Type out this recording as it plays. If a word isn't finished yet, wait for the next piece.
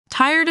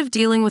Tired of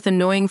dealing with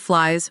annoying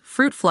flies,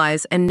 fruit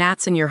flies, and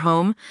gnats in your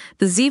home?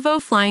 The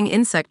Zevo Flying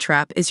Insect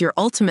Trap is your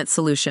ultimate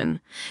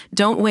solution.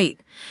 Don't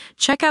wait.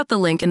 Check out the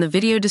link in the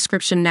video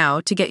description now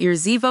to get your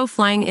Zevo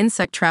Flying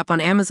Insect Trap on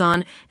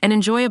Amazon and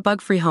enjoy a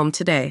bug-free home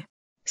today.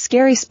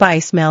 Scary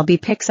Spice Mel B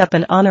picks up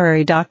an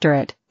honorary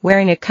doctorate,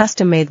 wearing a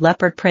custom-made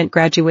leopard print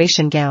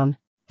graduation gown.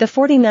 The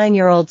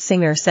 49-year-old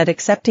singer said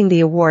accepting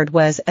the award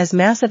was as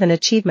massive an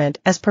achievement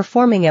as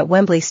performing at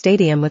Wembley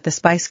Stadium with the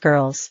Spice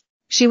Girls.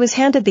 She was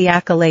handed the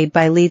accolade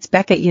by Leeds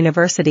Beckett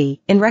University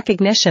in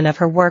recognition of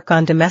her work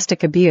on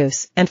domestic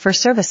abuse and for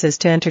services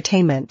to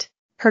entertainment.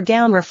 Her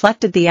gown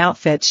reflected the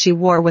outfits she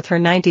wore with her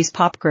 90s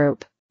pop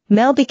group.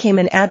 Mel became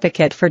an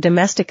advocate for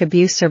domestic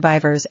abuse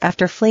survivors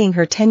after fleeing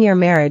her 10-year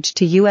marriage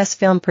to U.S.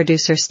 film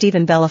producer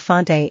Stephen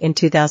Belafonte in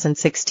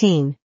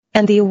 2016.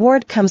 And the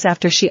award comes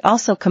after she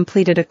also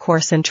completed a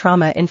course in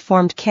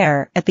trauma-informed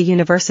care at the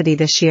university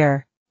this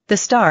year. The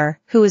star,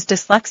 who is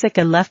dyslexic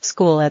and left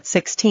school at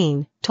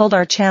 16, told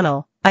our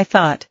channel, "I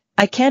thought,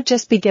 I can't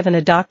just be given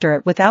a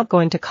doctorate without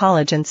going to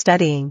college and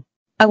studying.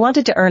 I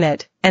wanted to earn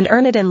it, and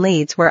earn it in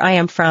Leeds where I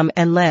am from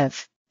and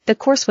live. The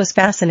course was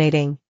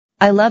fascinating.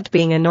 I loved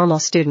being a normal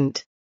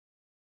student.